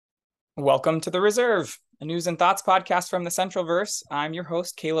Welcome to The Reserve, a news and thoughts podcast from the Central Verse. I'm your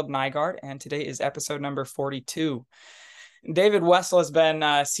host, Caleb Nygaard, and today is episode number 42. David Wessel has been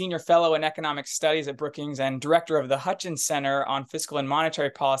a senior fellow in economic studies at Brookings and director of the Hutchins Center on Fiscal and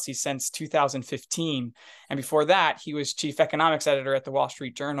Monetary Policy since 2015. And before that, he was chief economics editor at the Wall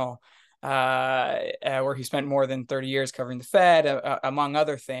Street Journal, where he spent more than 30 years covering the Fed, among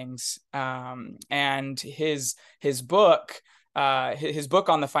other things. And his book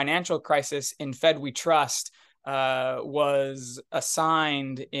on the financial crisis in Fed We Trust was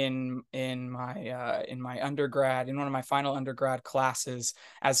assigned in my undergrad, in one of my final undergrad classes,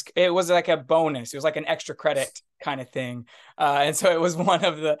 as it was like a bonus. It was like an extra credit kind of thing, and so it was one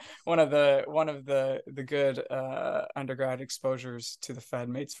of the good undergrad exposures to the Fed.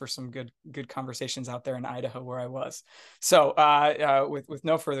 Mates for some good conversations out there in Idaho where I was. So with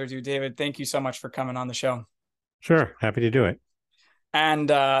no further ado, David, thank you so much for coming on the show. Sure, happy to do it. And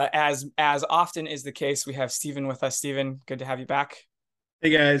as often is the case, we have Stephen with us. Stephen, good to have you back.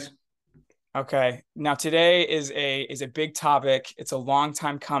 Hey guys. Okay, now today is a big topic. It's a long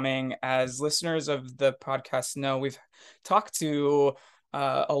time coming. As listeners of the podcast know, we've talked to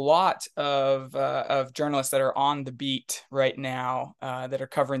a lot of journalists that are on the beat right now, that are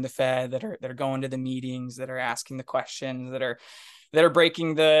covering the Fed, that are going to the meetings, that are asking the questions, that are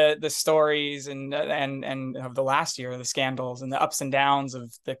breaking the stories and of the last year, the scandals and the ups and downs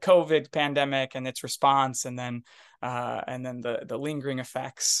of the COVID pandemic and its response, and then the lingering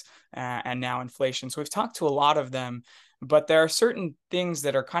effects, and now inflation. So we've talked to a lot of them, but there are certain things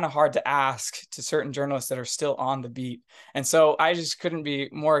that are kind of hard to ask to certain journalists that are still on the beat. And so I just couldn't be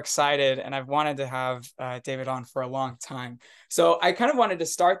more excited, and I've wanted to have David on for a long time. So I kind of wanted to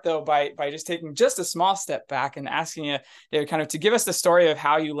start though by just taking just a small step back and asking you, David, kind of to give us the story of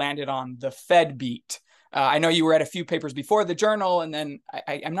how you landed on the Fed beat. I know you were at a few papers before the Journal, and then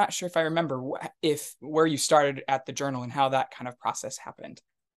I'm not sure if I remember where you started at the Journal and how that kind of process happened.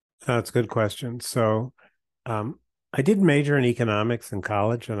 That's a good question. So I did major in economics in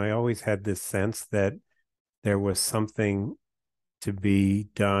college, and I always had this sense that there was something to be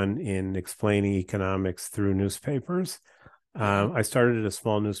done in explaining economics through newspapers. I started at a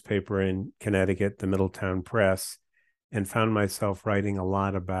small newspaper in Connecticut, the Middletown Press, and found myself writing a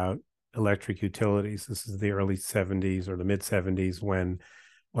lot about electric utilities. This is the early 70s or the mid 70s, when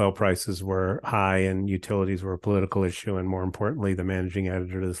oil prices were high and utilities were a political issue. And more importantly, the managing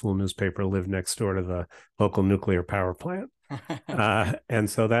editor of this little newspaper lived next door to the local nuclear power plant. And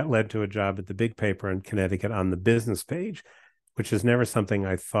so that led to a job at the big paper in Connecticut on the business page, which is never something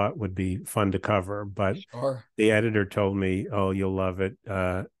I thought would be fun to cover. But Sure. The editor told me, "Oh, you'll love it.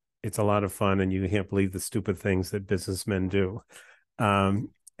 It's a lot of fun, and you can't believe the stupid things that businessmen do."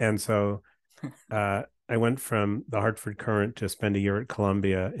 And so I went from the Hartford Courant to spend a year at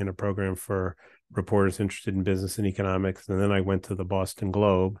Columbia in a program for reporters interested in business and economics. And then I went to the Boston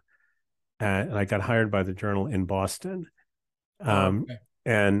Globe, and I got hired by the Journal in Boston. Okay.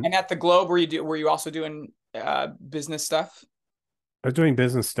 And at the Globe, were you also doing business stuff? I was doing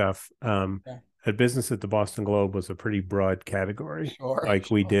business stuff. Okay. Business at the Boston Globe was a pretty broad category. Sure.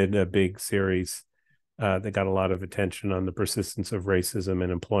 We did a big series that got a lot of attention on the persistence of racism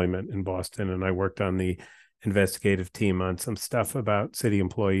and employment in Boston. And I worked on the investigative team on some stuff about city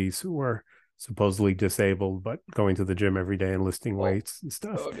employees who were supposedly disabled, but going to the gym every day and lifting weights and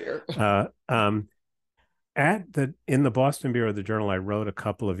stuff. Oh dear. In the Boston Bureau of the Journal, I wrote a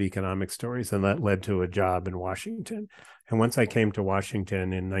couple of economic stories, and that led to a job in Washington. And once I came to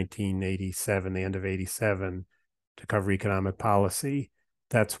Washington in 1987, the end of 87, to cover economic policy,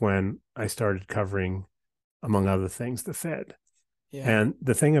 that's when I started covering, among other things, the Fed. Yeah. And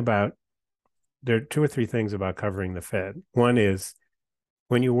there are two or three things about covering the Fed. One is,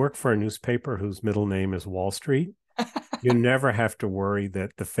 when you work for a newspaper whose middle name is Wall Street, you never have to worry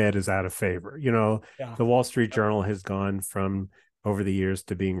that the Fed is out of favor. The Wall Street Journal has gone from, over the years,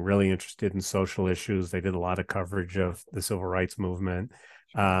 to being really interested in social issues. They did a lot of coverage of the civil rights movement,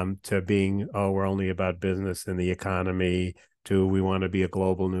 to being, we're only about business and the economy, to we want to be a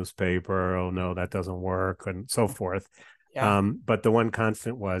global newspaper. Oh, no, that doesn't work, and so forth. Yeah. But the one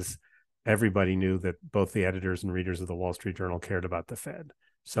constant was everybody knew that both the editors and readers of the Wall Street Journal cared about the Fed.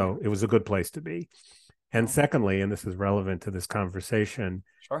 So it was a good place to be. And secondly, and this is relevant to this conversation,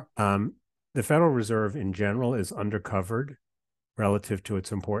 sure. The Federal Reserve in general is undercovered relative to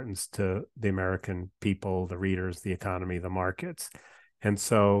its importance to the American people, the readers, the economy, the markets. And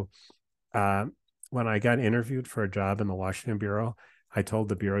so when I got interviewed for a job in the Washington Bureau, I told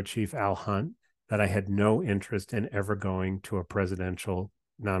the bureau chief, Al Hunt, that I had no interest in ever going to a presidential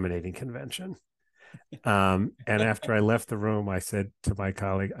nominating convention. And after I left the room, I said to my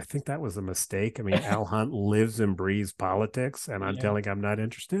colleague, I think that was a mistake. I mean, Al Hunt lives and breathes politics, and I'm Yeah. telling him I'm not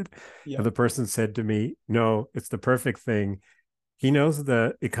interested. And Yeah. the person said to me, no, it's the perfect thing. He knows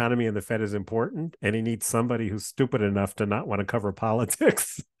the economy and the Fed is important, and he needs somebody who's stupid enough to not want to cover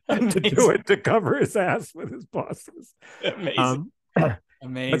politics to do Amazing. it, to cover his ass with his bosses. Amazing. Um, but the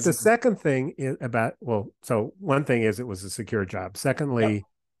Amazing. second thing is about, well, so one thing is it was a secure job. Yep. Secondly,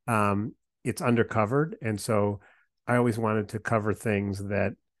 it's undercovered. And so I always wanted to cover things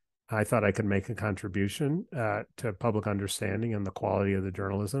that I thought I could make a contribution to public understanding and the quality of the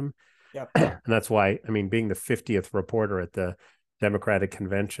journalism. Yep. And that's why, I mean, being the 50th reporter at the Democratic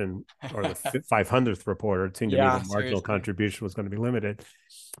Convention or the 500th reporter, it seemed to me the Yeah, marginal seriously. contribution was going to be limited.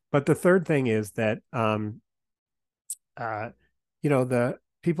 But the third thing is that uh, the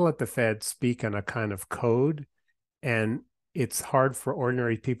people at the Fed speak in a kind of code, and it's hard for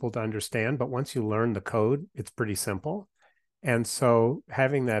ordinary people to understand. But once you learn the code, it's pretty simple. And so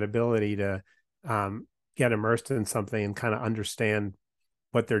having that ability to get immersed in something and kind of understand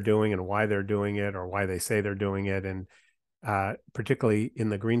what they're doing and why they're doing it or why they say they're doing it, and particularly in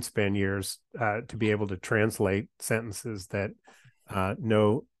the Greenspan years, to be able to translate sentences that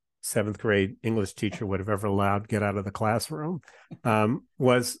no seventh grade English teacher would have ever allowed get out of the classroom,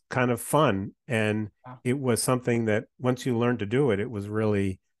 was kind of fun. And Wow. it was something that once you learned to do it, it was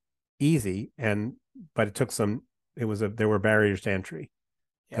really easy. But it took some, there were barriers to entry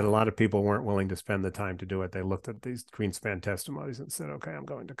that a Yeah. lot of people weren't willing to spend the time to do it. They looked at these Greenspan testimonies and said, okay, I'm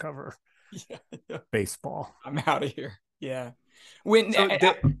going to cover Yeah. Yeah. baseball. I'm out of here. Yeah. When So,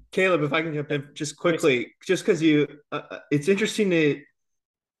 Caleb, if I can jump in just please. quickly, just because it's interesting to,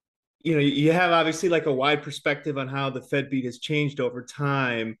 you have obviously like a wide perspective on how the Fed beat has changed over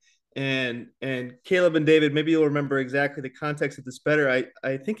time. And Caleb and David, maybe you'll remember exactly the context of this better.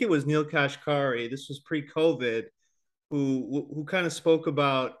 I think it was Neil Kashkari. This was pre-COVID, who kind of spoke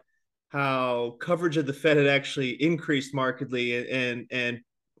about how coverage of the Fed had actually increased markedly, and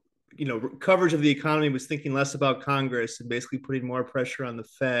coverage of the economy was thinking less about Congress and basically putting more pressure on the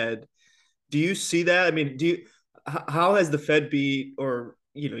Fed. Do you see that? I mean, how has the Fed beat, or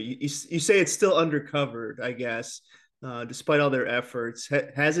you say it's still undercovered, I guess, despite all their efforts.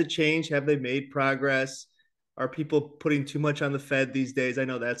 Has it changed? Have they made progress? Are people putting too much on the Fed these days? I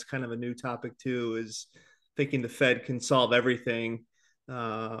know that's kind of a new topic too, is thinking the Fed can solve everything. I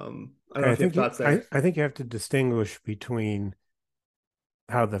don't know Okay, if you have thoughts there. I think you have to distinguish between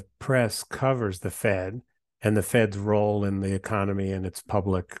how the press covers the Fed and the Fed's role in the economy and its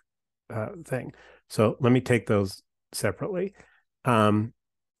public thing. So let me take those separately.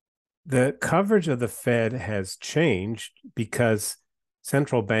 The coverage of the Fed has changed because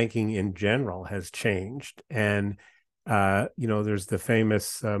central banking in general has changed. And, there's the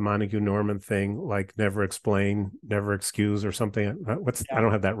famous Montague Norman thing, like never explain, never excuse, or something. I Yeah.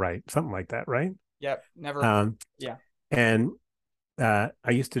 don't have that right. Something like that, right? Yep. Never. Um, Yeah. and I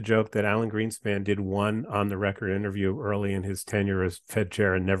used to joke that Alan Greenspan did one on the record interview early in his tenure as Fed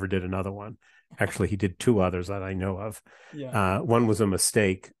chair and never did another one. Actually, he did two others that I know of. Yeah. One was a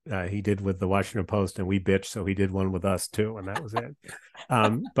mistake he did with the Washington Post, and we bitched, so he did one with us too, and that was it.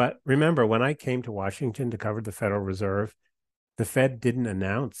 But remember, when I came to Washington to cover the Federal Reserve, the Fed didn't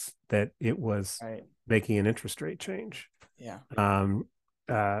announce that it was Right. making an interest rate change. Yeah.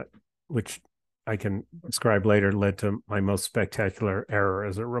 Which I can describe later, led to my most spectacular error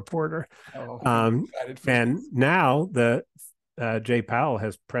as a reporter. Oh, I'm excited for And this. now Jay Powell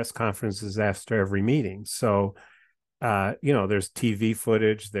has press conferences after every meeting. So, there's TV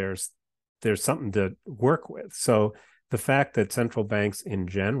footage, there's something to work with. So the fact that central banks in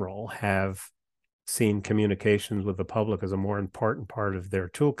general have seen communications with the public as a more important part of their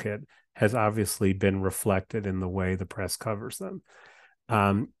toolkit has obviously been reflected in the way the press covers them.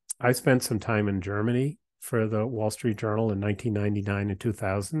 I spent some time in Germany for the Wall Street Journal in 1999 and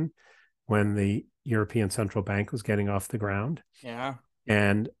 2000 when the European Central Bank was getting off the ground. Yeah.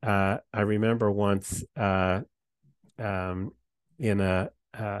 And I remember once in a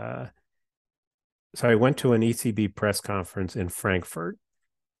so I went to an ECB press conference in Frankfurt,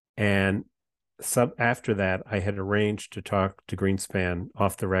 and after that, I had arranged to talk to Greenspan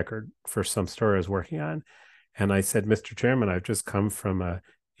off the record for some story I was working on. And I said, Mr. Chairman, I've just come from a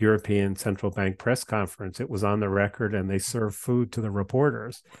European Central Bank press conference. It was on the record and they served food to the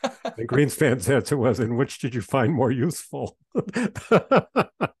reporters. And Greenspan's answer was, in which did you find more useful?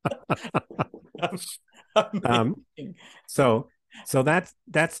 Amazing. So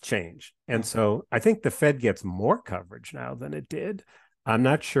that's changed. And so I think the Fed gets more coverage now than it did. I'm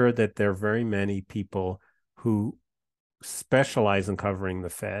not sure that there are very many people who specialize in covering the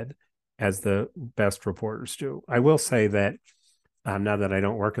Fed as the best reporters do. I will say that now that I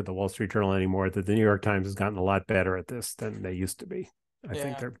don't work at the Wall Street Journal anymore, that the New York Times has gotten a lot better at this than they used to be. I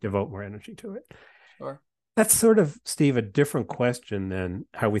think they devote more energy to it. Sure. That's sort of, Steve, a different question than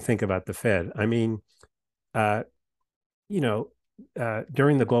how we think about the Fed. I mean, during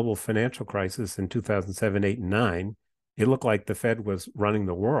the global financial crisis in 2007, 8, and 9, it looked like the Fed was running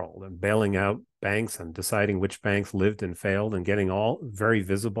the world and bailing out banks and deciding which banks lived and failed and getting all very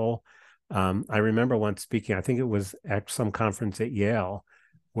visible. I remember once speaking, I think it was at some conference at Yale,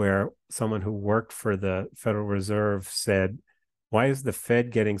 where someone who worked for the Federal Reserve said, why is the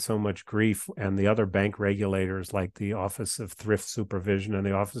Fed getting so much grief and the other bank regulators like the Office of Thrift Supervision and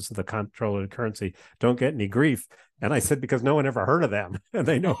the Office of the Comptroller of the Currency don't get any grief? And I said, because no one ever heard of them and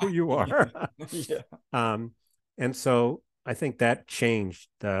they know who you are. And so I think that changed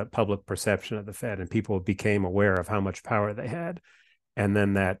the public perception of the Fed, and people became aware of how much power they had. And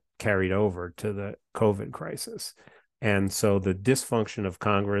then that carried over to the COVID crisis. And so the dysfunction of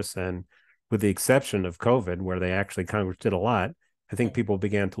Congress, and with the exception of COVID, where Congress did a lot, I think people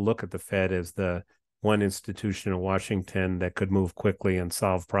began to look at the Fed as the one institution in Washington that could move quickly and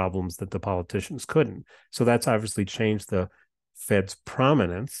solve problems that the politicians couldn't. So that's obviously changed the Fed's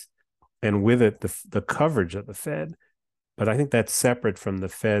prominence, and with it, the coverage of the Fed. But I think that's separate from the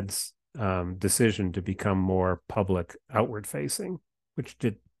Fed's decision to become more public, outward facing, which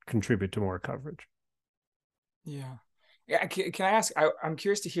did contribute to more coverage. Yeah. Yeah. Can I ask, I'm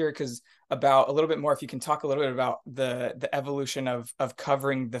curious to hear about a little bit more, if you can talk a little bit about the evolution of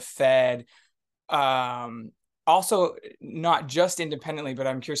covering the Fed. Also not just independently, but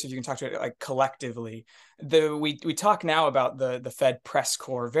I'm curious if you can talk to it like collectively. We talk now about the Fed press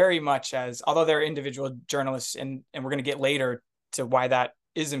corps very much as, although they're individual journalists, and we're going to get later to why that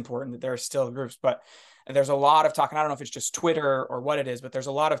is important, that there are still groups, but there's a lot of talk, and I don't know if it's just Twitter or what it is, but there's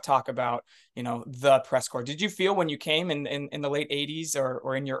a lot of talk about, the press corps. Did you feel when you came in the late 80s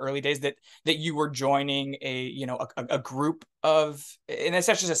or in your early days that you were joining a group of, and it's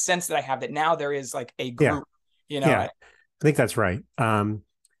just a sense that I have that now there is like a group, Yeah, I think that's right. I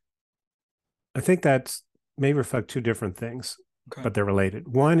think that's may reflect two different things, but they're related.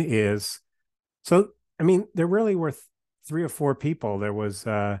 One is, there really were 3 or 4 people. There was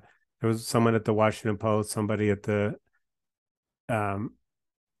someone at the Washington Post, somebody at the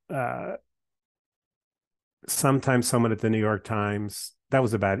sometimes someone at the New York Times. That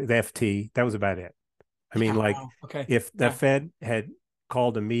was about it. The FT, that was about it. I mean, if the Fed had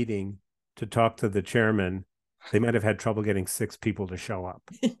called a meeting to talk to the chairman, they might have had trouble getting 6 people to show up.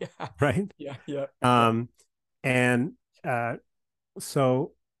 Right?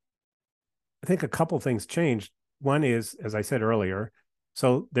 So I think a couple things changed. One is, as I said earlier,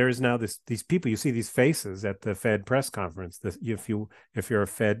 so there is now these people, you see these faces at the Fed press conference. If you're a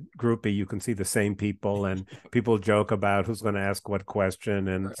Fed groupie, you can see the same people, and people joke about who's going to ask what question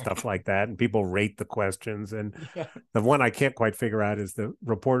and stuff like that. And people rate the questions. And the one I can't quite figure out is the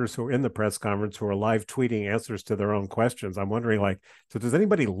reporters who are in the press conference who are live tweeting answers to their own questions. I'm wondering, so does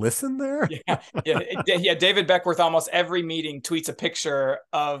anybody listen there? David Beckworth, almost every meeting, tweets a picture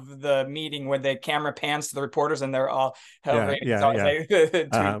of the meeting when the camera pans to the reporters and they're all hovering.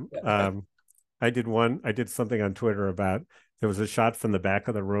 I did something on Twitter about, there was a shot from the back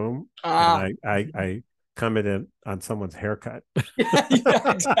of the room, and I commented on someone's haircut.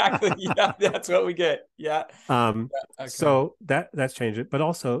 Exactly. Yeah, that's what we get. So that's changed it. But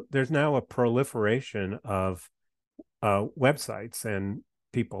also there's now a proliferation of websites and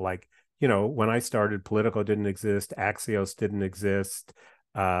people, like, when I started, Politico didn't exist, Axios didn't exist,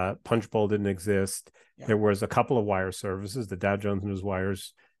 Punchbowl didn't exist. There was a couple of wire services, the Dow Jones News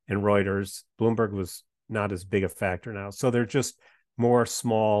Wires and Reuters. Bloomberg was not as big a factor now. So they're just more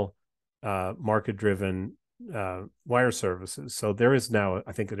small, market-driven wire services. So there is now,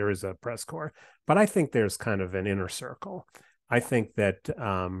 I think there is a press corps, but I think there's kind of an inner circle. I think that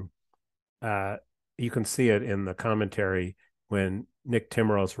you can see it in the commentary when Nick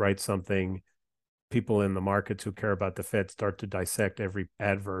Timros writes something. People in the markets who care about the Fed start to dissect every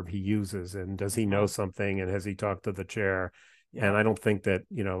adverb he uses, and does he know something, and has he talked to the chair? And I don't think that,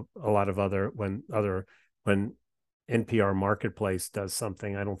 a lot of when NPR Marketplace does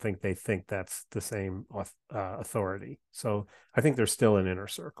something, I don't think they think that's the same authority. So I think there's still an inner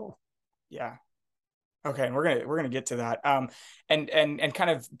circle. Yeah. Okay, and we're gonna get to that. And kind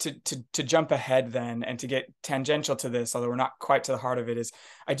of to jump ahead then, and to get tangential to this, although we're not quite to the heart of it, is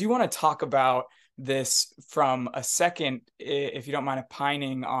I do want to talk about this from a second, if you don't mind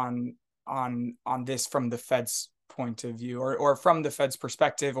opining on this from the Fed's point of view, or from the Fed's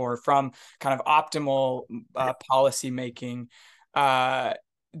perspective, or from kind of optimal policy making.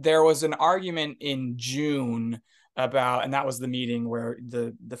 there was an argument in June about, and that was the meeting where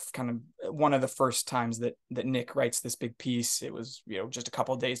the kind of one of the first times that Nick writes this big piece. It was, you know, just a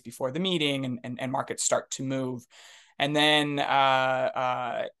couple of days before the meeting, and markets start to move. And then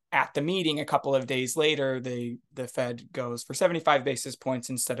at the meeting a couple of days later, the Fed goes for 75 basis points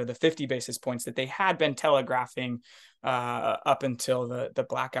instead of the 50 basis points that they had been telegraphing up until the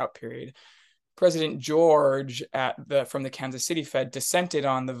blackout period. President George from the Kansas City Fed dissented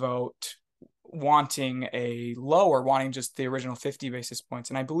on the vote, wanting just the original 50 basis points.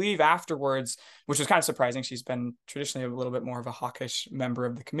 And I believe afterwards, which was kind of surprising, she's been traditionally a little bit more of a hawkish member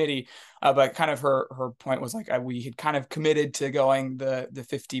of the committee, but kind of her point was like, we had kind of committed to going the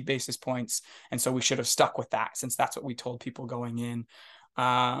 50 basis points, and so we should have stuck with that, since that's what we told people going in.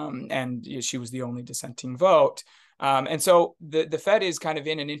 And she was the only dissenting vote. And so the Fed is kind of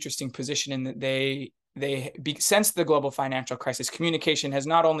in an interesting position in that since the global financial crisis, communication has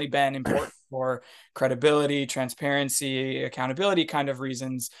not only been important for credibility, transparency, accountability kind of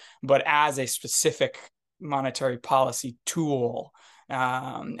reasons, but as a specific monetary policy tool.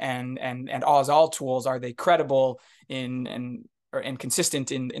 And as all tools, are they credible and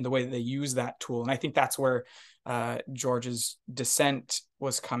consistent in the way that they use that tool? And I think that's where George's dissent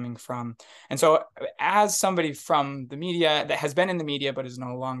was coming from. And so, as somebody from the media that has been in the media but is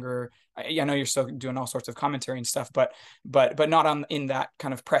no longer, I know you're still doing all sorts of commentary and stuff, but not in that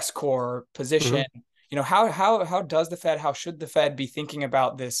kind of press corps position. Mm-hmm. You know, how does the Fed, how should the Fed be thinking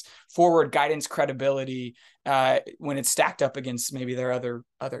about this forward guidance credibility when it's stacked up against maybe their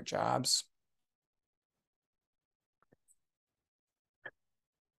other jobs?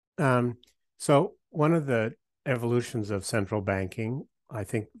 So one of the evolutions of central banking, I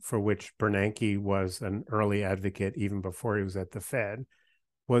think, for which Bernanke was an early advocate even before he was at the Fed,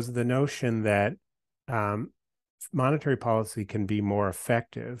 was the notion that monetary policy can be more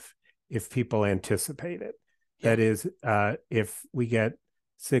effective if people anticipate it. Yeah. That is, if we get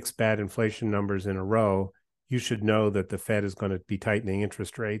 6 bad inflation numbers in a row, you should know that the Fed is going to be tightening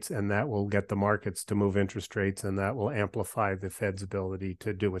interest rates, and that will get the markets to move interest rates, and that will amplify the Fed's ability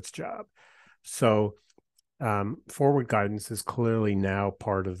to do its job. So forward guidance is clearly now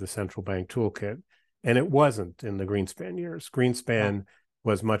part of the central bank toolkit, and it wasn't in the Greenspan years. Greenspan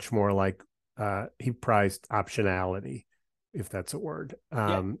was much more like he prized optionality, if that's a word.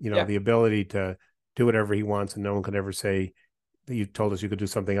 The ability to do whatever he wants, and no one could ever say that you told us you could do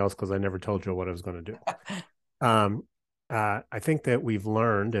something else because I never told you what I was going to do. I think that we've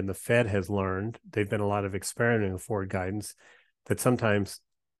learned, and the Fed has learned, they've been a lot of experimenting with forward guidance, that sometimes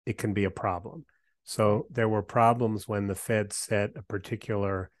it can be a problem. So there were problems when the Fed set a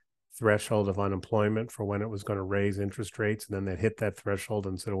particular threshold of unemployment for when it was going to raise interest rates, and then they hit that threshold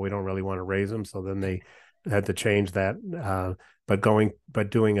and said, well, we don't really want to raise them. So then they had to change that. But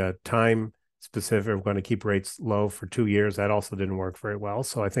doing a time specific, we're going to keep rates low for 2 years, that also didn't work very well.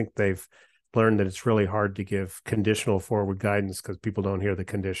 So I think they've learned that it's really hard to give conditional forward guidance because people don't hear the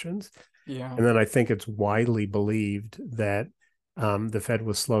conditions. Yeah. And then I think it's widely believed that the Fed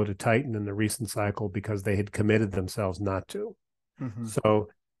was slow to tighten in the recent cycle because they had committed themselves not to. Mm-hmm. So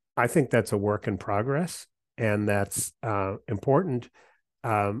I think that's a work in progress, and that's important.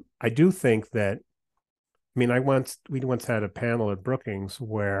 I do think that, we once had a panel at Brookings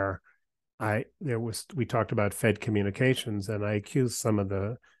where we talked about Fed communications, and I accused some of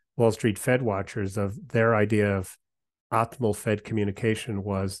the Wall Street Fed watchers of their idea of optimal Fed communication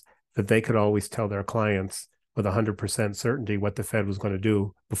was that they could always tell their clients with 100% certainty what the Fed was going to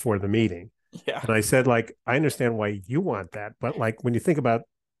do before the meeting. Yeah. And I said, I understand why you want that, but when you think about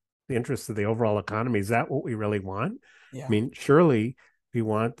the interests of the overall economy, is that what we really want? Yeah. Surely we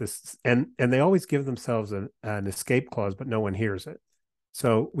want this, and they always give themselves an escape clause, but no one hears it.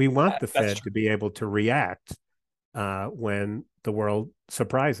 So we want the Fed to be able to react when the world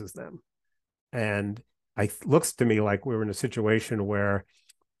surprises them. And it looks to me like we're in a situation where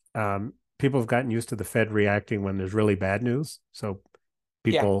people have gotten used to the Fed reacting when there's really bad news. So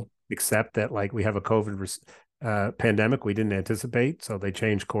people accept that, we have a COVID pandemic we didn't anticipate, so they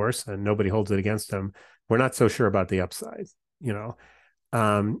change course and nobody holds it against them. We're not so sure about the upside,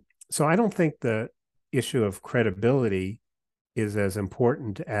 So I don't think the issue of credibility is as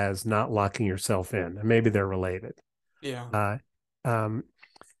important as not locking yourself in, and maybe they're related. Yeah.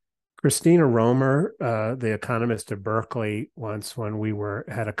 Christina Romer, the economist at Berkeley, once when we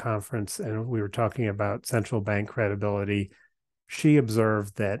had a conference and we were talking about central bank credibility, she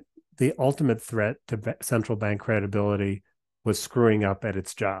observed that the ultimate threat to central bank credibility was screwing up at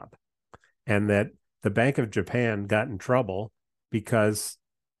its job, and that the Bank of Japan got in trouble because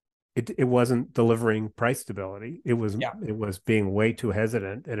it wasn't delivering price stability. It was Yeah. being way too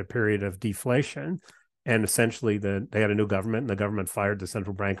hesitant at a period of deflation. And essentially they had a new government, and the government fired the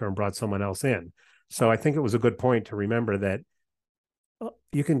central banker and brought someone else in. So I think it was a good point to remember that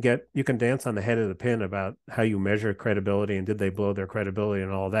you can dance on the head of the pin about how you measure credibility and did they blow their credibility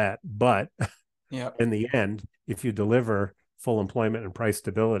and all that. But Yeah. in the end, if you deliver full employment and price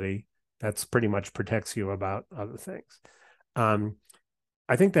stability, that's pretty much protects you about other things.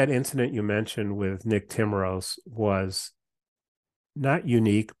 I think that incident you mentioned with Nick Timros was not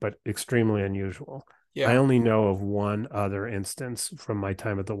unique, but extremely unusual. I Yeah. only know of one other instance from my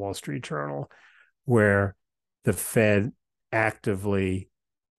time at the Wall Street Journal where the Fed actively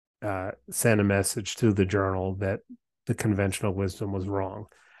sent a message to the journal that the conventional wisdom was wrong.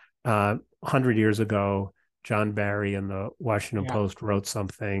 100 years ago, John Barry in the Washington Yeah. Post wrote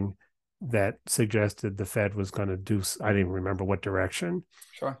something that suggested the Fed was going to do, I didn't remember what direction.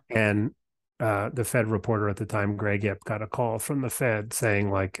 Sure. And the Fed reporter at the time, Greg Ip, got a call from the Fed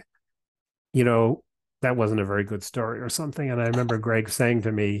saying, like, that wasn't a very good story or something. And I remember Greg saying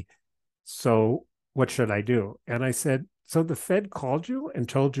to me, so what should I do? And I said, so the Fed called you and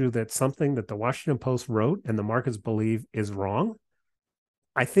told you that something that the Washington Post wrote and the markets believe is wrong?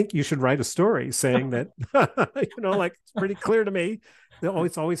 I think you should write a story saying that, like it's pretty clear to me.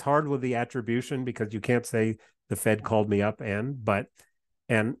 It's always hard with the attribution because you can't say the Fed called me up and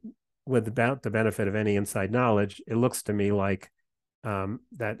without the benefit of any inside knowledge, it looks to me like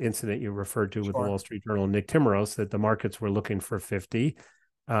that incident you referred to with the Wall Street Journal, Nick Timros, that the markets were looking for 50.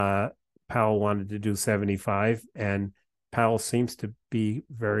 Powell wanted to do 75, and Powell seems to be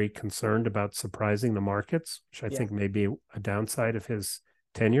very concerned about surprising the markets, which I think may be a downside of his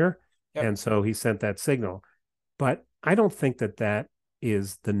tenure. Yep. And so he sent that signal. But I don't think that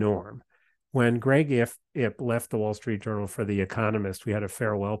is the norm. When Greg Ip left the Wall Street Journal for The Economist, we had a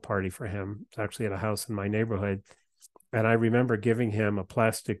farewell party for him. It's actually at a house in my neighborhood. And I remember giving him a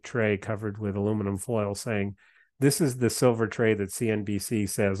plastic tray covered with aluminum foil saying, this is the silver tray that CNBC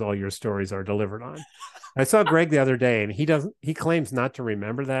says all your stories are delivered on. I saw Greg the other day, and he claims not to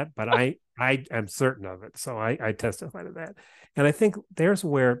remember that, but I am certain of it. So I testify to that. And I think there's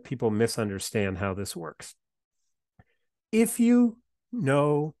where people misunderstand how this works. If you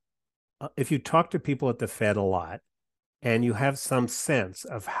talk to people at the Fed a lot and you have some sense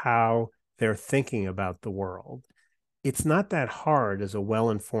of how they're thinking about the world, it's not that hard as a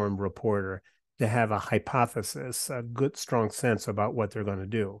well-informed reporter to have a hypothesis, a good, strong sense about what they're going to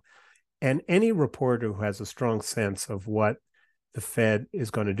do. And any reporter who has a strong sense of what the Fed is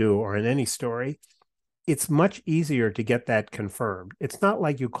going to do, or in any story, it's much easier to get that confirmed. It's not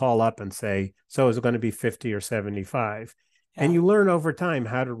like you call up and say, so is it going to be 50 or 75? Yeah. And you learn over time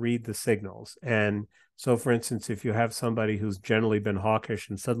how to read the signals. And so, for instance, if you have somebody who's generally been hawkish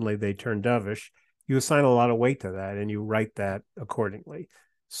and suddenly they turn dovish, you assign a lot of weight to that and you write that accordingly.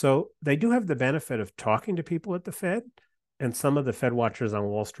 So they do have the benefit of talking to people at the Fed, and some of the Fed watchers on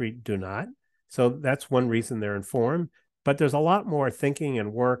Wall Street do not. So that's one reason they're informed. But there's a lot more thinking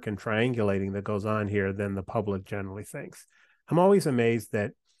and work and triangulating that goes on here than the public generally thinks. I'm always amazed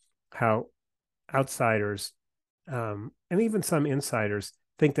at how outsiders and even some insiders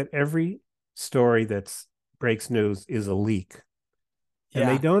think that every story that breaks news is a leak. And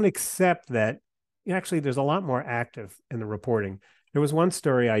they don't accept that actually there's a lot more active in the reporting. There was one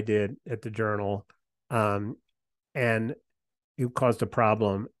story I did at the Journal, and it caused a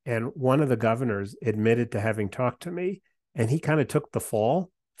problem. And one of the governors admitted to having talked to me, and he kind of took the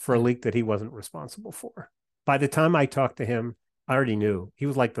fall for a leak that he wasn't responsible for. By the time I talked to him, I already knew. He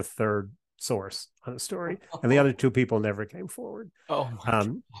was like the third source on the story, and the other two people never came forward. Oh my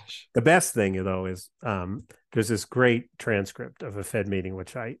gosh. The best thing, though, is there's this great transcript of a Fed meeting,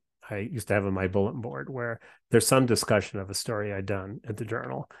 which I used to have on my bulletin board, where there's some discussion of a story I'd done at the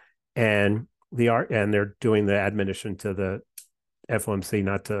Journal, and they're doing the admonition to the FOMC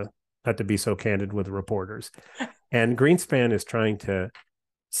not to be so candid with the reporters. And Greenspan is trying to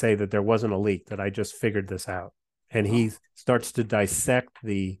say that there wasn't a leak, that I just figured this out. And he starts to dissect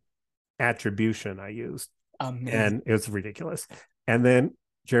the attribution I used. Amazing. And it was ridiculous. And then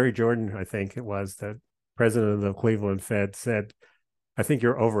Jerry Jordan, I think it was, the president of the Cleveland Fed, said, I think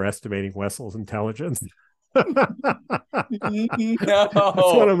you're overestimating Wessel's intelligence. No. That's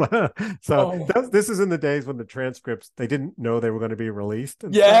one of my, this is in the days when the transcripts, they didn't know they were going to be released.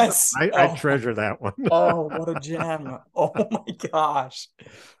 And yes. So I treasure that one. Oh, what a gem. Oh my gosh.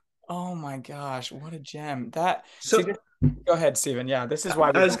 Oh my gosh. What a gem. Go ahead, Stephen. Yeah, this is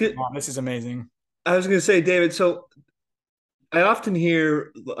why this is amazing. I was going to say, David, so I often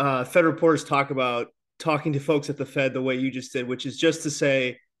hear Fed reporters talk about talking to folks at the Fed the way you just did, which is just to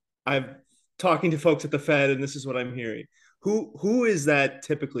say, I'm talking to folks at the Fed, and this is what I'm hearing. Who is that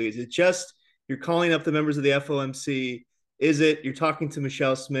typically? Is it just you're calling up the members of the FOMC? Is it you're talking to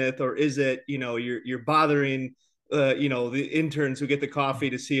Michelle Smith, or is it you're bothering the interns who get the coffee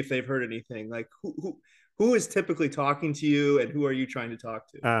to see if they've heard anything? Like who is typically talking to you, and who are you trying to talk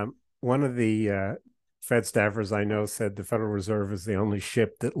to? One of the Fed staffers I know said the Federal Reserve is the only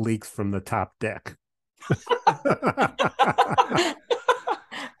ship that leaks from the top deck.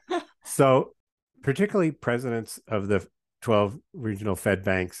 So, particularly presidents of the 12 regional Fed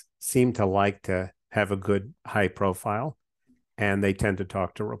banks seem to like to have a good high profile, and they tend to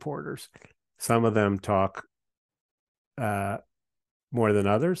talk to reporters. Some of them talk more than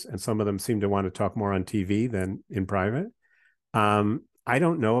others, and some of them seem to want to talk more on TV than in private. I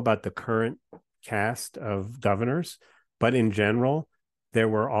don't know about the current cast of governors, but in general, there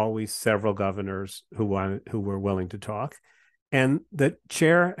were always several governors who were willing to talk. And the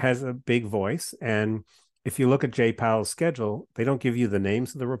chair has a big voice. And if you look at Jay Powell's schedule, they don't give you the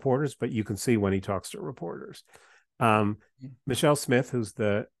names of the reporters, but you can see when he talks to reporters. Michelle Smith, who's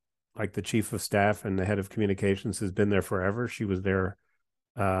the chief of staff and the head of communications, has been there forever. She was there.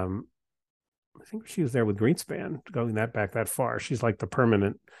 I think she was there with Greenspan, going back that far. She's like the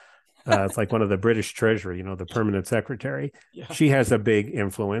permanent. It's like one of the British Treasury, the permanent secretary. Yeah. She has a big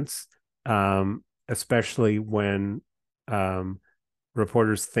influence, especially when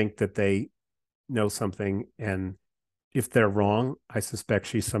reporters think that they know something, and if they're wrong, I suspect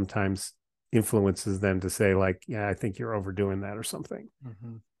she sometimes influences them to say, like, yeah, I think you're overdoing that or something.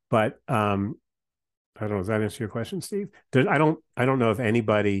 Mm-hmm. But I don't know, does that answer your question, Steve? I don't know if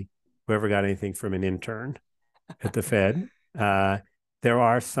anybody who ever got anything from an intern at the Fed. There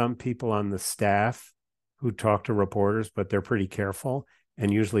are some people on the staff who talk to reporters, but they're pretty careful,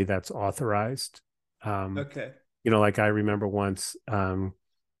 and usually that's authorized. Okay. Like I remember once, you're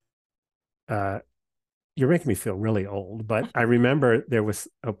making me feel really old, but I remember there was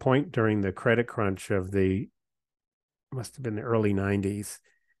a point during the credit crunch of must have been the early 90s,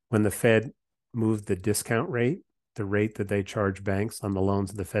 when the Fed moved the discount rate, the rate that they charge banks on the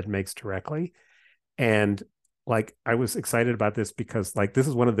loans the Fed makes directly. And like, I was excited about this because like, this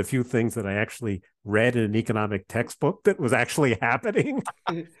is one of the few things that I actually read in an economic textbook that was actually happening.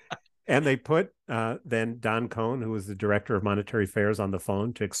 And they put then Don Cohn, who was the director of monetary affairs, on the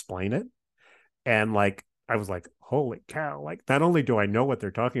phone to explain it. And like, I was like, holy cow, like not only do I know what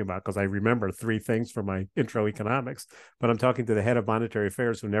they're talking about, because I remember 3 things from my intro economics, but I'm talking to the head of monetary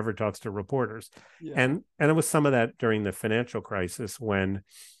affairs who never talks to reporters. Yeah. And it was some of that during the financial crisis when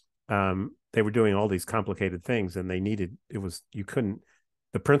they were doing all these complicated things, and the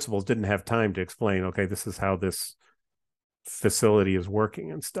principals didn't have time to explain, okay, this is how this facility is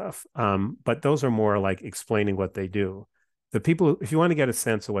working and stuff. But those are more like explaining what they do. The people, if you want to get a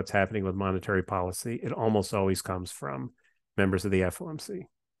sense of what's happening with monetary policy, it almost always comes from members of the FOMC.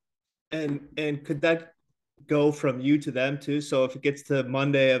 And could that go from you to them too? So if it gets to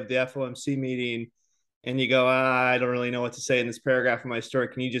Monday of the FOMC meeting and you go, I don't really know what to say in this paragraph of my story,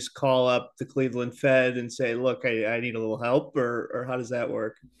 can you just call up the Cleveland Fed and say, look, I need a little help, or how does that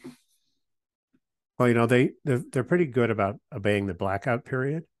work? Well, they're pretty good about obeying the blackout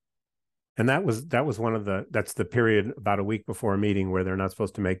period. And that's the period about a week before a meeting where they're not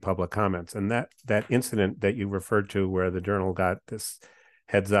supposed to make public comments. And that incident that you referred to, where the Journal got this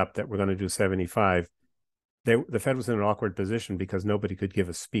heads up that we're going to do 75, the Fed was in an awkward position because nobody could give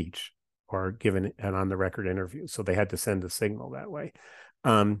a speech or give an on the record interview. So they had to send a signal that way.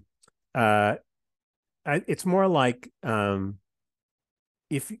 It's more like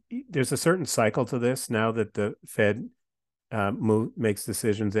if there's a certain cycle to this now that the Fed makes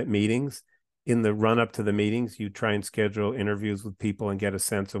decisions at meetings. In the run up to the meetings, you try and schedule interviews with people and get a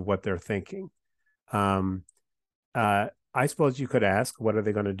sense of what they're thinking. I suppose you could ask, what are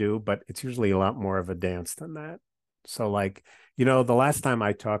they going to do? But it's usually a lot more of a dance than that. So like, the last time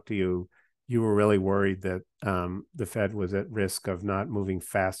I talked to you, you were really worried that the Fed was at risk of not moving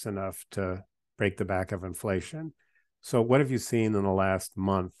fast enough to break the back of inflation. So what have you seen in the last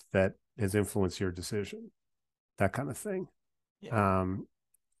month that has influenced your decision? That kind of thing. Yeah.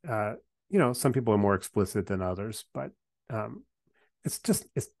 Some people are more explicit than others, but it's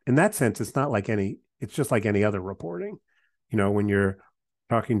in that sense, it's just like any other reporting. When you're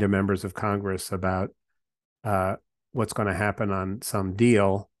talking to members of Congress about what's going to happen on some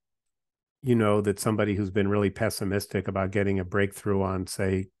deal, that somebody who's been really pessimistic about getting a breakthrough on,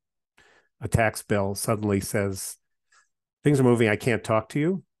 say, a tax bill suddenly says, things are moving, I can't talk to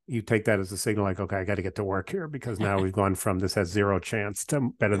you. You take that as a signal like, okay, I got to get to work here, because now we've gone from this has 0 chance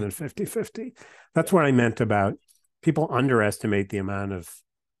to better than 50-50. That's what I meant about people underestimate the amount of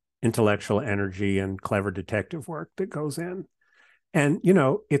intellectual energy and clever detective work that goes in. And,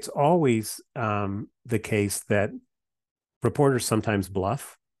 it's always the case that reporters sometimes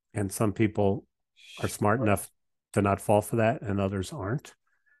bluff, and some people are smart enough to not fall for that, and others aren't.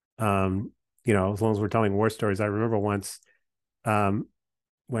 As long as we're telling war stories, I remember once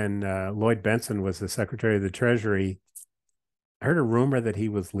when Lloyd Benson was the Secretary of the Treasury, I heard a rumor that he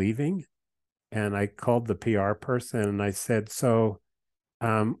was leaving, and I called the PR person and I said, "So,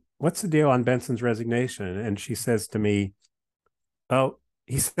 what's the deal on Benson's resignation?" And she says to me, "Oh,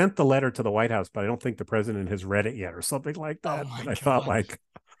 he sent the letter to the White House, but I don't think the president has read it yet," or something like Oh that. my And I thought, God. like,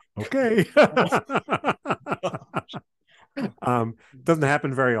 okay. Doesn't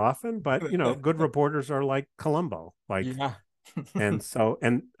happen very often, but good reporters are like Columbo, like, Yeah. and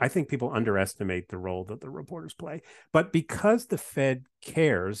I think people underestimate the role that the reporters play. But because the Fed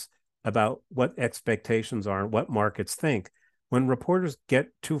cares about what expectations are and what markets think, when reporters get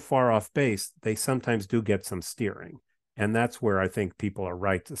too far off base, they sometimes do get some steering. And that's where I think people are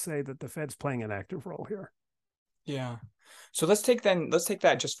right to say that the Fed's playing an active role here. Yeah. So let's take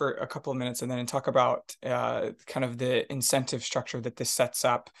that just for a couple of minutes and then talk about kind of the incentive structure that this sets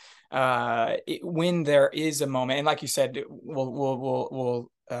up when there is a moment. And like you said, we'll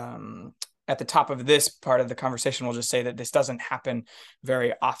at the top of this part of the conversation, we'll just say that this doesn't happen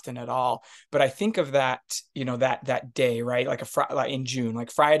very often at all. But I think of that, that day, right? Like in June,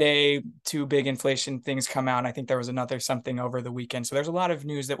 like Friday, two big inflation things come out. And I think there was another something over the weekend. So there's a lot of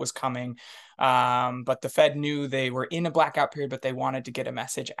news that was coming. But the Fed knew they were in a blackout period, but they wanted to get a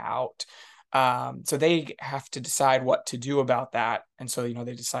message out. So they have to decide what to do about that. And so,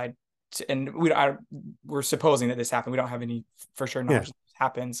 they decide and we're supposing that this happened. We don't have any for sure knowledge that this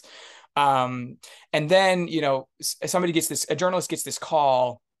happens. And then, a journalist gets this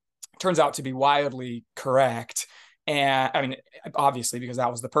call, turns out to be wildly correct. And I mean, obviously, because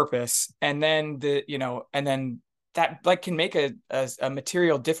that was the purpose. And then that like can make a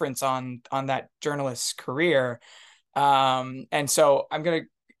material difference on that journalist's career. And so I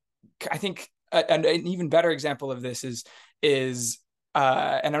think an even better example of this is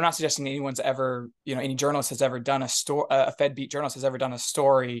and I'm not suggesting anyone's ever, any journalist has ever done a Fed beat journalist has ever done a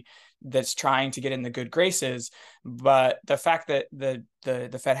story that's trying to get in the good graces, but the fact that the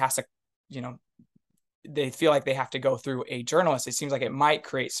Fed has to, they feel like they have to go through a journalist, it seems like it might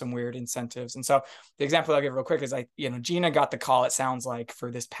create some weird incentives. And so the example I'll give real quick is Gina got the call, it sounds like,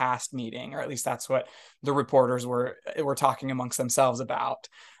 for this past meeting, or at least that's what the reporters were talking amongst themselves about,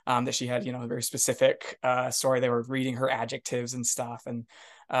 that she had, a very specific story. They were reading her adjectives and stuff. And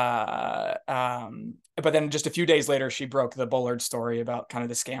but then just a few days later, she broke the Bullard story about kind of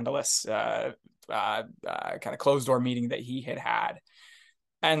the scandalous kind of closed door meeting that he had.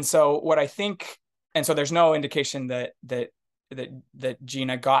 And so what I think, and so there's no indication that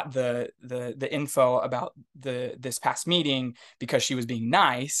Gina got the info about this past meeting because she was being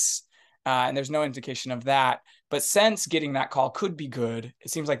nice, and there's no indication of that. But since getting that call could be good, it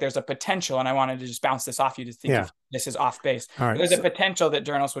seems like there's a potential, and I wanted to just bounce this off you to think if this is off base. All right, there's a potential that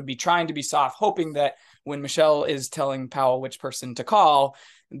journalists would be trying to be soft, hoping that when Michelle is telling Powell which person to call,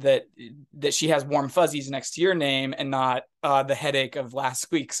 that she has warm fuzzies next to your name and not the headache of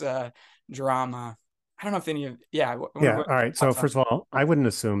last week's drama. I don't know if any of all right. So first of all, I wouldn't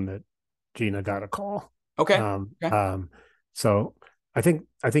assume that Gina got a call. Okay. So I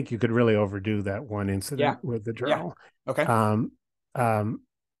think you could really overdo that one incident with the Journal. Yeah. Okay.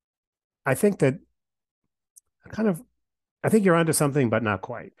 I think that I think you're onto something, but not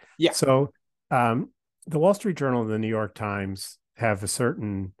quite. Yeah. So the Wall Street Journal and the New York Times have a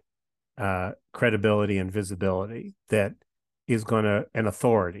certain credibility and visibility that is going to an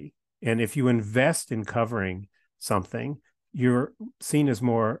authority. And if you invest in covering something, you're seen as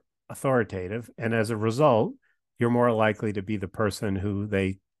more authoritative. And as a result, you're more likely to be the person who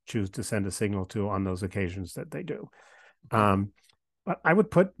they choose to send a signal to on those occasions that they do. But I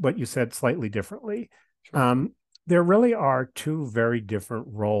would put what you said slightly differently. Sure. There really are two very different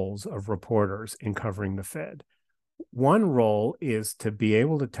roles of reporters in covering the Fed. One role is to be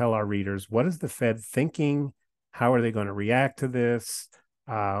able to tell our readers, what is the Fed thinking? How are they going to react to this?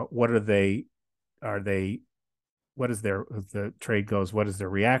 What is the trade goes? What is their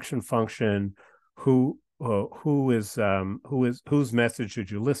reaction function? Whose message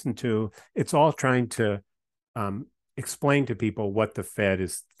should you listen to? It's all trying to explain to people what the Fed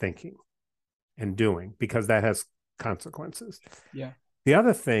is thinking and doing, because that has consequences. Yeah. The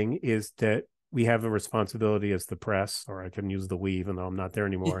other thing is that we have a responsibility as the press, or I can use the we, even though I'm not there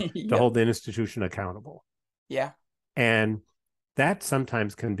anymore, to hold the institution accountable. Yeah. And that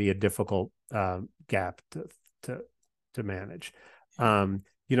sometimes can be a difficult gap to manage.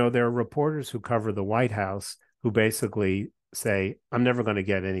 there are reporters who cover the White House who basically say, I'm never going to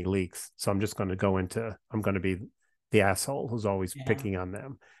get any leaks. So I'm going to be the asshole who's always picking on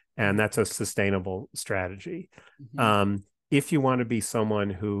them. And that's a sustainable strategy. If you want to be someone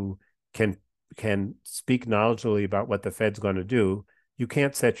who can speak knowledgeably about what the Fed's going to do, you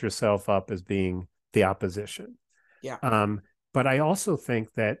can't set yourself up as being the opposition. Yeah. But I also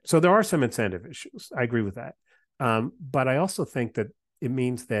think that, so there are some incentive issues. I agree with that. But I also think that it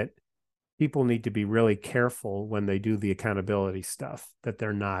means that people need to be really careful when they do the accountability stuff, that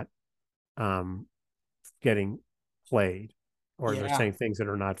they're not getting played or they're saying things that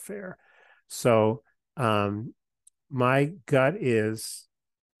are not fair. So my gut is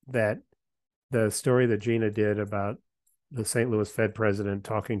that the story that Gina did about the St. Louis Fed president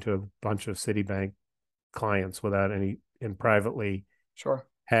talking to a bunch of Citibank clients without any, and privately,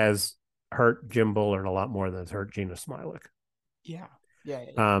 has hurt Jim Bullard a lot more than it's hurt Gina Smilik. Yeah.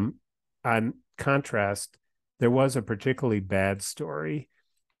 On contrast, there was a particularly bad story.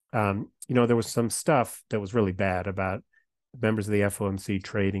 There was some stuff that was really bad about members of the FOMC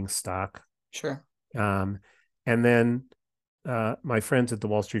trading stock. Sure. And then my friends at the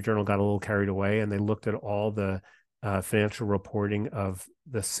Wall Street Journal got a little carried away, and they looked at all the financial reporting of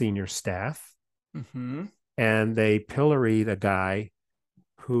the senior staff. And they pilloried a guy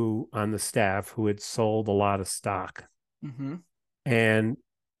who on the staff who had sold a lot of stock. And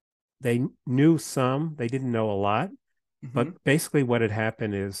they knew some, they didn't know a lot. But basically what had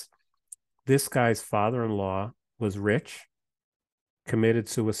happened is this guy's father-in-law was rich, committed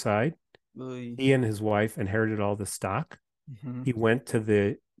suicide. He and his wife inherited all the stock. He went to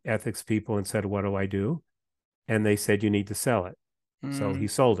the ethics people and said, what do I do? And they said, you need to sell it. So he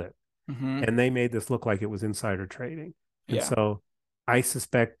sold it. And they made this look like it was insider trading. And so I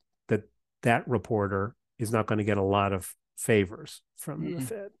suspect that that reporter is not going to get a lot of favors from the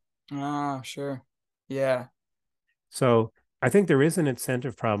Fed. Sure. Yeah. So I think there is an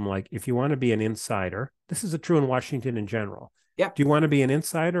incentive problem. Like if you want to be an insider, this is true in Washington in general. Yeah. Do you want to be an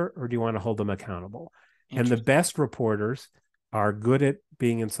insider or do you want to hold them accountable? And the best reporters are good at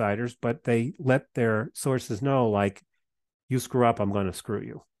being insiders, but they let their sources know, like, you screw up, I'm going to screw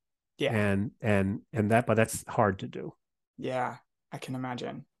you. Yeah. But that's hard to do. Yeah, I can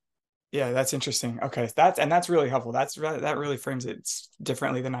imagine. Yeah, that's interesting. Okay, that's really helpful. That really frames it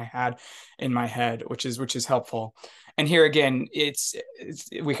differently than I had in my head, which is helpful. And here again, it's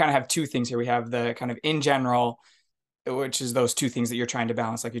we kind of have two things here. We have the kind of in general, which is those two things that you're trying to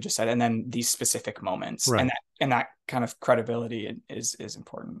balance, like you just said, and then these specific moments, right. and that kind of credibility is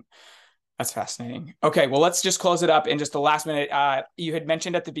important. That's fascinating. Okay, well, let's just close it up in just the last minute. You had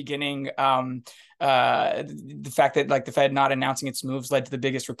mentioned at the beginning the fact that like the Fed not announcing its moves led to the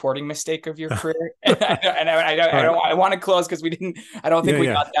biggest reporting mistake of your career. I want to close because I don't think we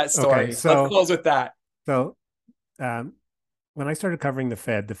got that story. Okay, so let's close with that. So when I started covering the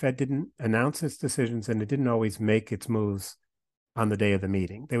Fed didn't announce its decisions, and it didn't always make its moves on the day of the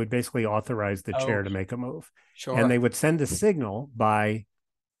meeting. They would basically authorize the chair to make a move. Sure. And they would send a signal by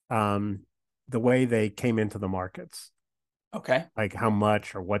the way they came into the markets. Okay. Like how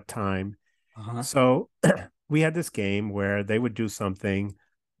much or what time. So we had this game where they would do something,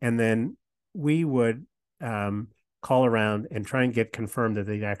 and then we would call around and try and get confirmed that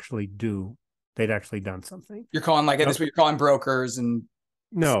they'd actually done something. You're calling like this, what you're calling brokers and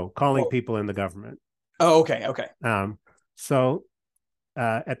calling people in the government. Oh, okay. So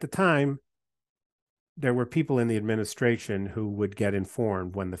at the time, there were people in the administration who would get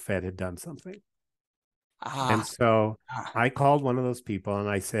informed when the Fed had done something. And so I called one of those people and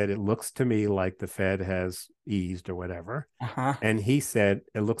I said, it looks to me like the Fed has eased or whatever. And he said,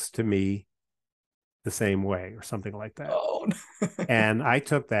 it looks to me the same way or something like that. Oh. And I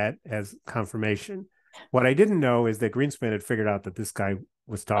took that as confirmation. What I didn't know is that Greenspan had figured out that this guy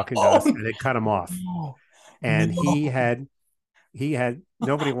was talking to us and it cut him off. And he had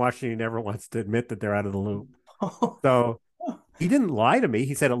nobody in Washington ever wants to admit that they're out of the loop. So he didn't lie to me.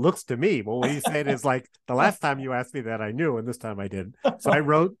 He said, it looks to me. Well, what he said is like, the last time you asked me that I knew, and this time I didn't. So I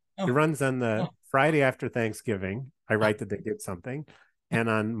wrote, it runs on the Friday after Thanksgiving. I write that they did something. And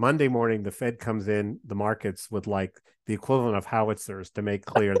on Monday morning, the Fed comes in the markets with like the equivalent of howitzers to make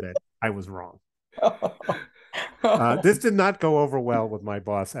clear that I was wrong. This did not go over well with my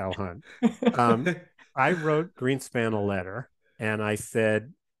boss, Al Hunt. I wrote Greenspan a letter and I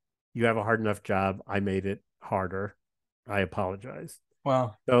said, you have a hard enough job. I made it harder. I apologize.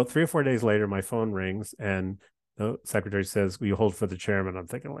 Wow. So 3 or 4 days later, my phone rings and the secretary says, will you hold for the chairman? I'm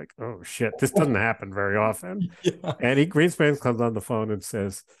thinking like, oh shit, this doesn't happen very often. And Greenspan comes on the phone and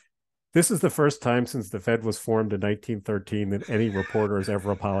says, This is the first time since the Fed was formed in 1913 that any reporter has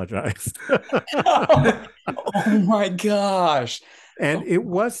ever apologized. Oh my gosh. And Oh it my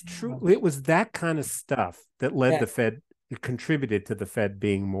was true. gosh. It was that kind of stuff that led Yeah. the Fed, it contributed to the Fed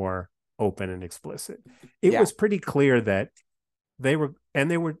being more open and explicit. It Yeah. was pretty clear that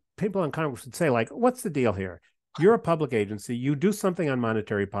people in Congress would say, like, what's the deal here? You're a public agency. You do something on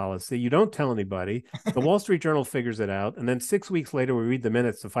monetary policy. You don't tell anybody. The Wall Street Journal figures it out. And then 6 weeks later, we read the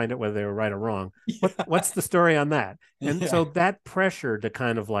minutes to find out whether they were right or wrong. What's the story on that? And Yeah. so that pressure to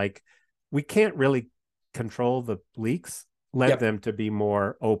kind of like, we can't really control the leaks led Yep. them to be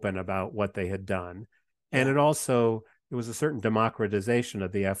more open about what they had done. And Yeah. it was a certain democratization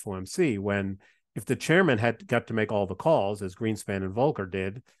of the FOMC when if the chairman had got to make all the calls, as Greenspan and Volcker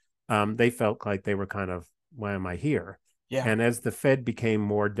did, they felt like they were kind of, why am I here? Yeah. And as the Fed became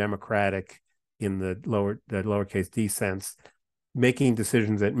more democratic in the lowercase d sense, making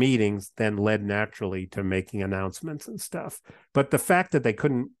decisions at meetings then led naturally to making announcements and stuff. But the fact that they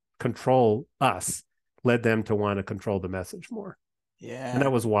couldn't control us led them to want to control the message more. And Yeah.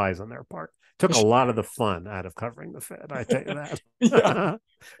 that was wise on their part. Took a lot of the fun out of covering the Fed, I tell you that. Yeah.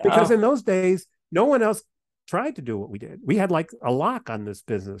 Because Oh, in those days, no one else tried to do what we did. We had like a lock on this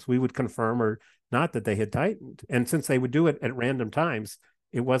business. We would confirm or not that they had tightened. And since they would do it at random times,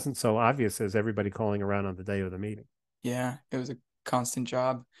 it wasn't so obvious as everybody calling around on the day of the meeting. yeah. It was a constant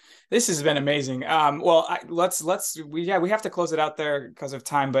job. This has been amazing. Well, we have to close it out there because of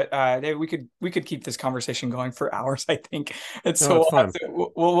time, but we could keep this conversation going for hours, I think. And No, so it's fun.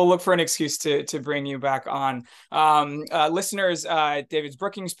 we'll look for an excuse to bring you back on. Listeners, David's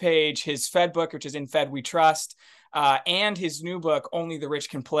Brookings page, his Fed book, which is In Fed We Trust, and his new book, Only the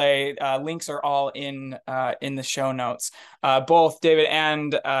Rich Can Play. Links are all in the show notes. Both David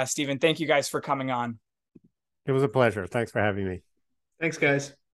and Stephen, thank you guys for coming on. It was a pleasure. Thanks for having me. Thanks, guys.